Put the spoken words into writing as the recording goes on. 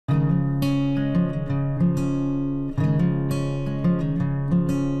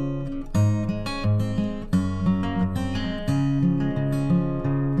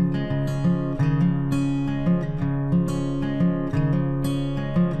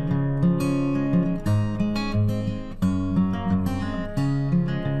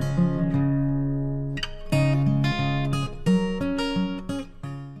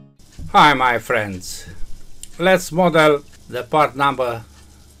Hi my friends, let's model the part number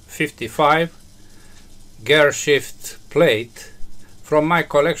 55 GEARSHIFT plate from my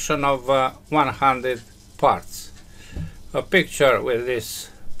collection of 100 parts. A picture with this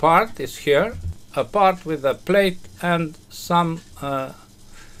part is here, a part with a plate and some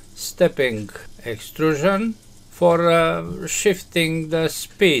stepping extrusion for shifting the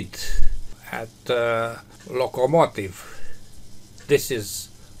speed at locomotive. This is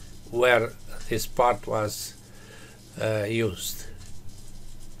where this part was used.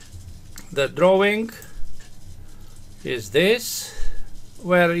 The drawing is this,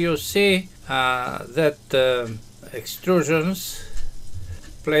 where you see that extrusions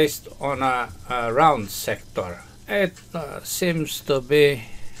placed on a round sector. It seems to be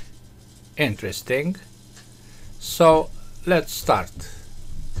interesting, so let's start.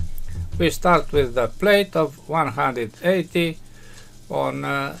 We start with the plate of 180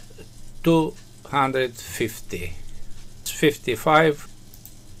 on 250. It's 55.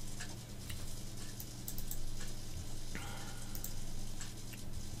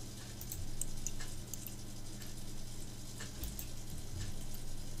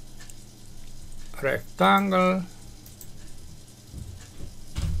 Rectangle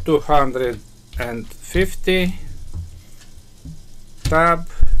 250, tab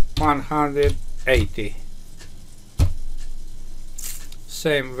 180.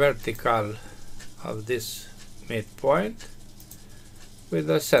 Same vertical of this midpoint with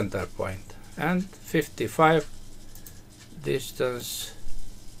the center point, and 55 distance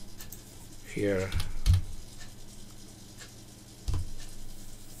here.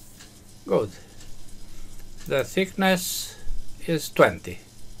 Good. The thickness is 20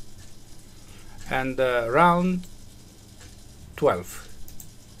 and round 12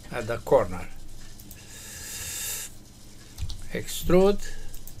 at the corner. Extrude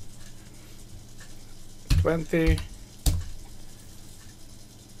 20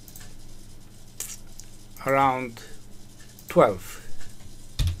 around 12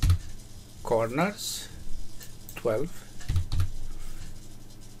 corners, 12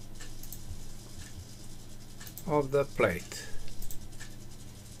 of the plate.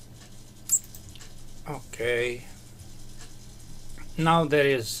 Okay, now there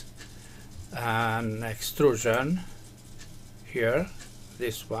is an extrusion here,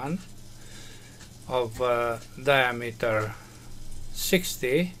 this one, of diameter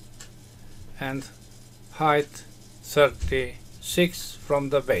 60 and height 36 from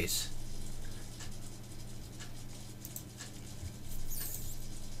the base.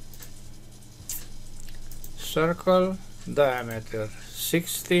 Circle, diameter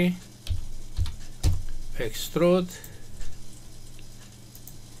 60, extrude,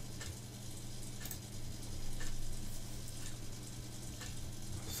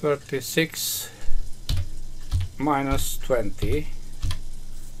 (36 minus 20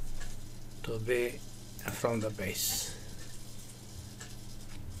 to be from the base).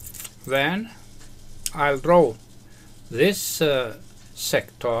 Then I'll draw this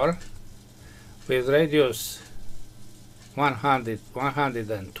sector with radius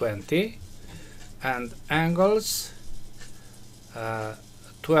 120 and angles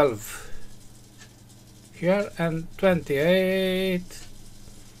 12 here and 28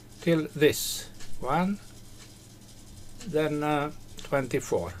 till this one, then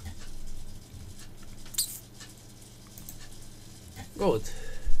 24. Good.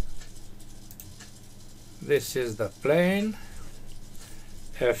 This is the plane.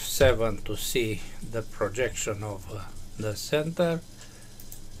 F7 to see the projection of the center,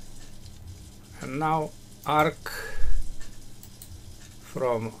 and now arc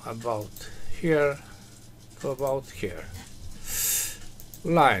from about here to about here.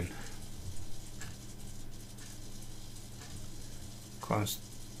 Line,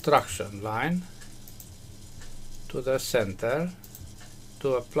 construction line to the center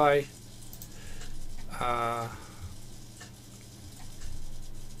to apply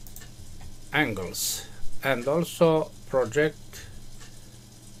angles, and also project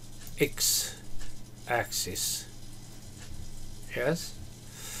X axis. Yes,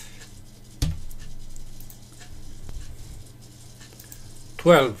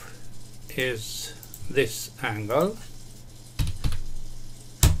 (12) is this angle,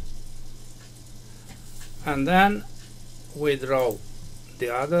 and then we draw the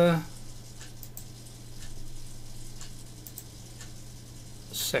other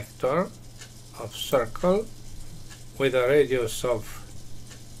sector of circle with a radius of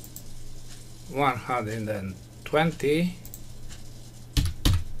 120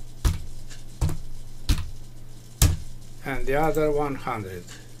 and the other 100.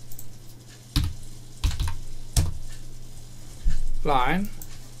 line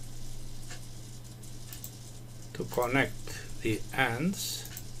to connect the ends,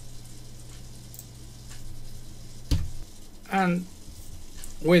 and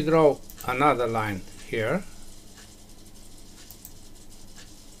we draw another line here.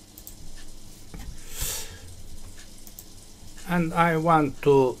 And I want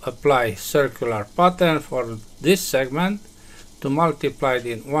to apply circular pattern for this segment to multiply it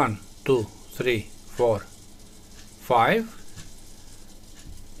in 1, 2, 3, 4, 5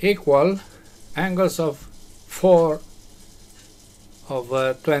 equal angles of 4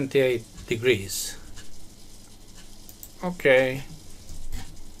 over 28 degrees. Okay,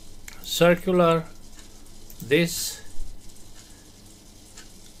 circular this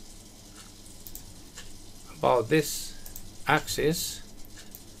about this axis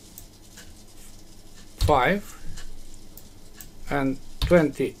 5 and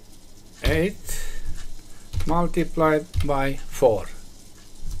 28 multiplied by 4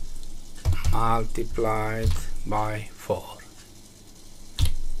 multiplied by 4.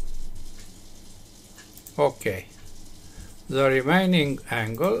 Okay, the remaining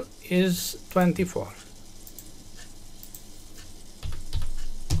angle is 24.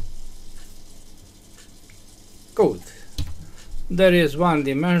 Good. There is one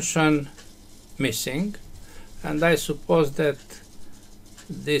dimension missing, and I suppose that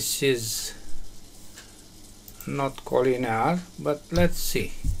this is not collinear, but let's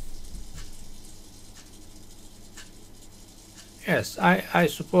see. Yes, I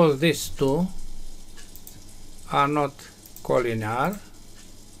suppose these two are not collinear.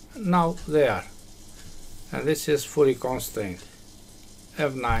 Now they are, and this is fully constrained.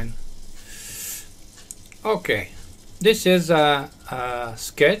 F9. Okay, this is a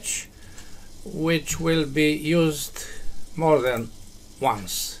sketch which will be used more than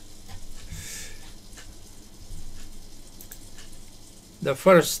once. The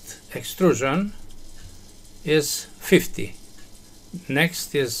first extrusion is 50,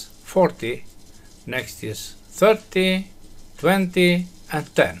 next is 40, next is 30, 20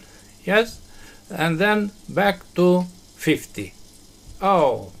 and 10. Yes, and then back to 50.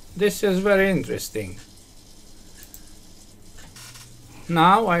 Oh, this is very interesting.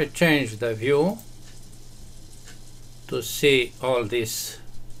 Now I change the view to see all these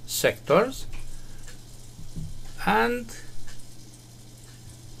sectors, and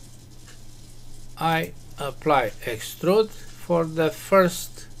I apply extrude for the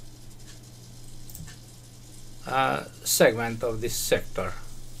first segment of this sector.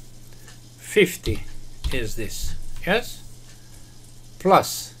 50 is this, yes,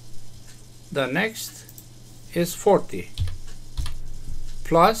 plus the next is 40,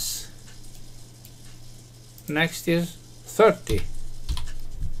 plus next is 30,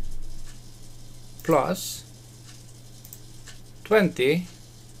 plus 20,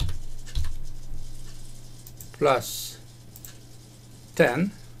 plus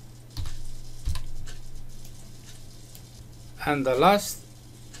 10, and the last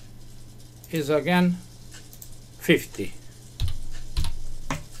is again 50.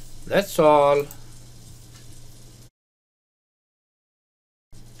 That's all.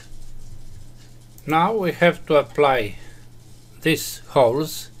 Now we have to apply these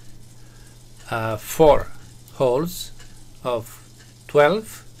holes, 4 holes of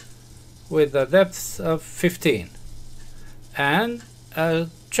 12 with a depth of 15 and a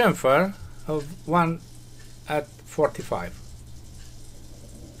chamfer of 1 at 45.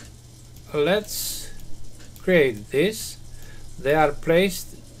 Let's create this. They are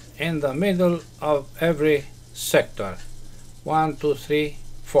placed in the middle of every sector. 1, 2, 3,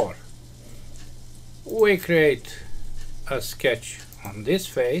 4. We create a sketch on this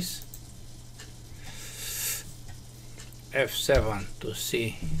face. F7 to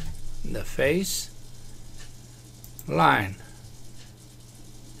see the face. Line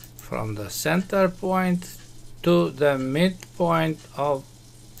from the center point to the midpoint of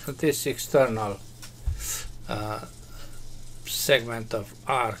this external segment of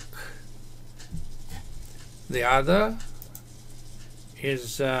arc. The other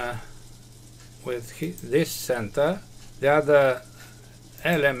is with this center, the other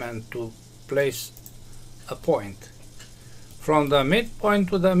element to place a point from the midpoint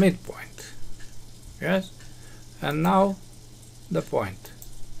to the midpoint. Yes, and now the point.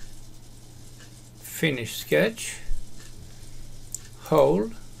 Finish sketch.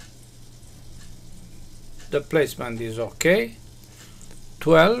 Hole. The placement is okay.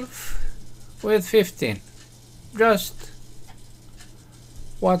 12 with 15. Just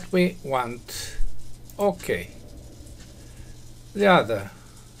what we want. Okay. The other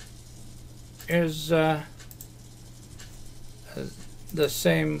is the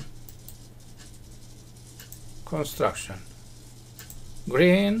same construction.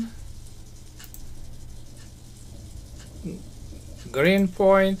 Green, green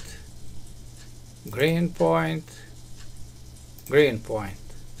point, green point, green point.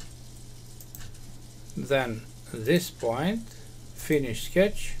 Then this point, finish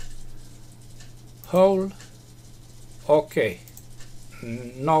sketch, hole, OK.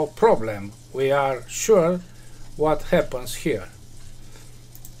 No problem, we are sure what happens here.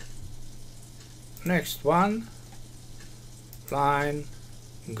 Next one, line,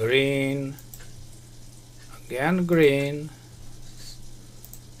 green, again green,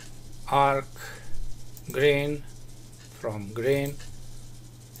 arc, green, from green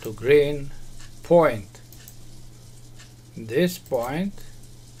to green, point. This point,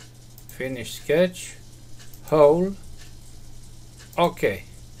 finish sketch, hole, OK.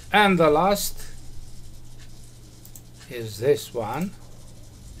 And the last is this one,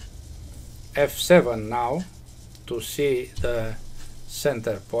 F7 now, to see the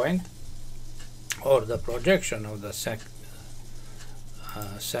center point or the projection of the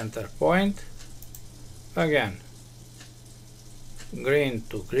center point. Again, green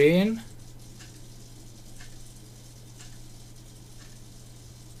to green,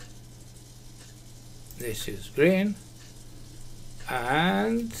 this is green,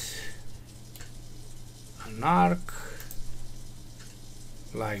 and an arc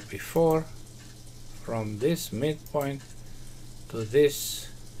like before from this midpoint to this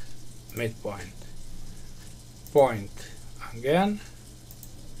midpoint. Point again,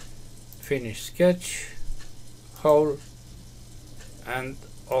 finish sketch, hole, and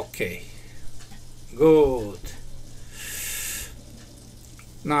OK. Good.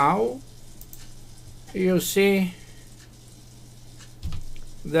 Now you see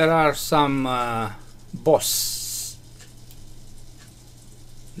there are some boss.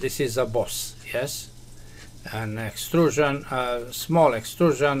 This is a boss, yes, an extrusion, a small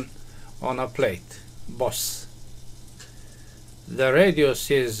extrusion on a plate, boss. The radius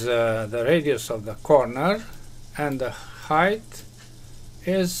is the radius of the corner, and the height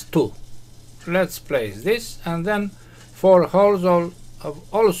is 2. Let's place this, and then 4 holes of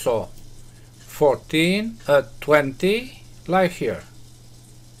also 20, like here,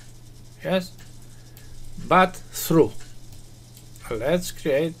 yes, but through. Let's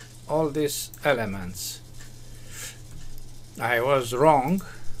create all these elements. I was wrong,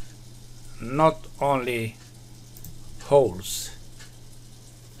 not only holes,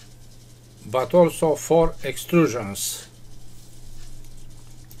 but also 4 extrusions.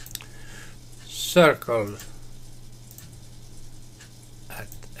 Circle at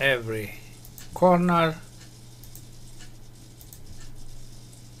every corner,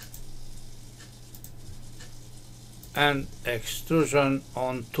 and extrusion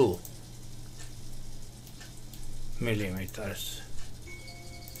on 2 millimeters.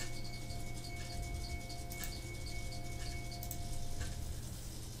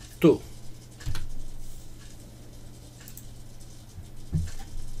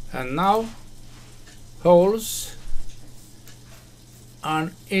 And now holes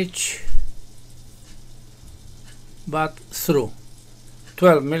on each, but through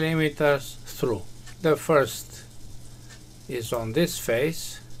 12 millimeters through. The first is on this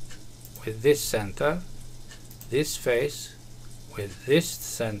face with this center, this face with this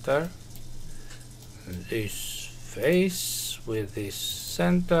center, this face with this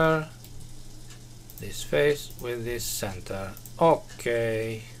center, this face with this center.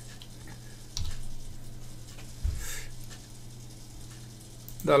 OK.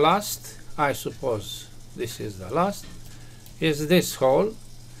 The last, I suppose this is the last, is this hole,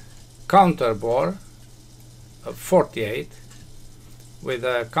 counterbore of 48 with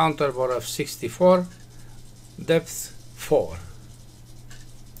a counterbore of 64, depth 4.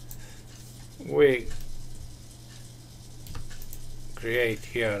 We create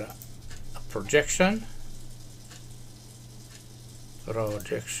here a projection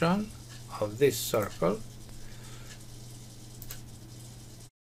of this circle,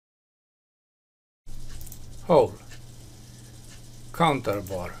 hole,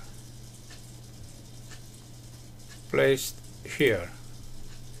 counterbore placed here.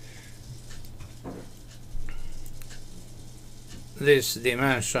 This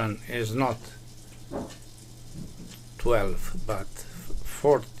dimension is not 12 but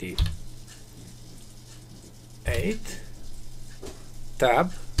 48.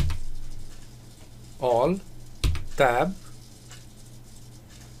 Tab, all, tab,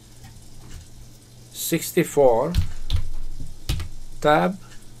 64, tab,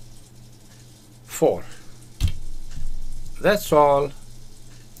 4. That's all.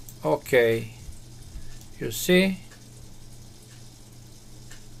 Okay, you see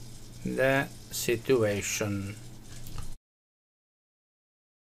the situation.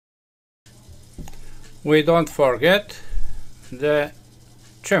 We don't forget the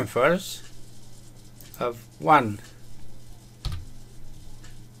chamfers of 1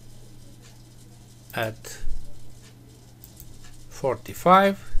 at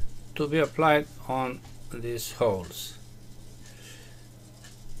 45 to be applied on these holes.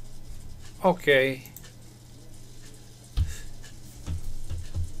 Okay,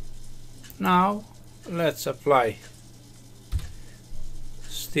 now let's apply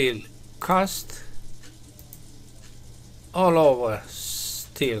steel cast all over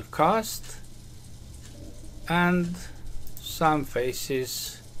steel cast and some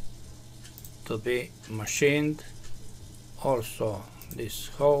faces to be machined, also these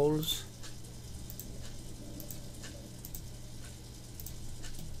holes,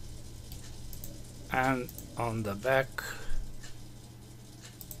 and on the back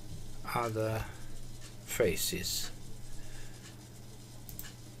other faces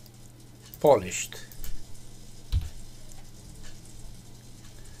polished.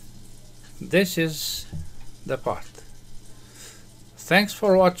 This is the part. Thanks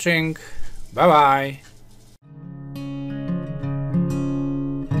for watching. Bye bye.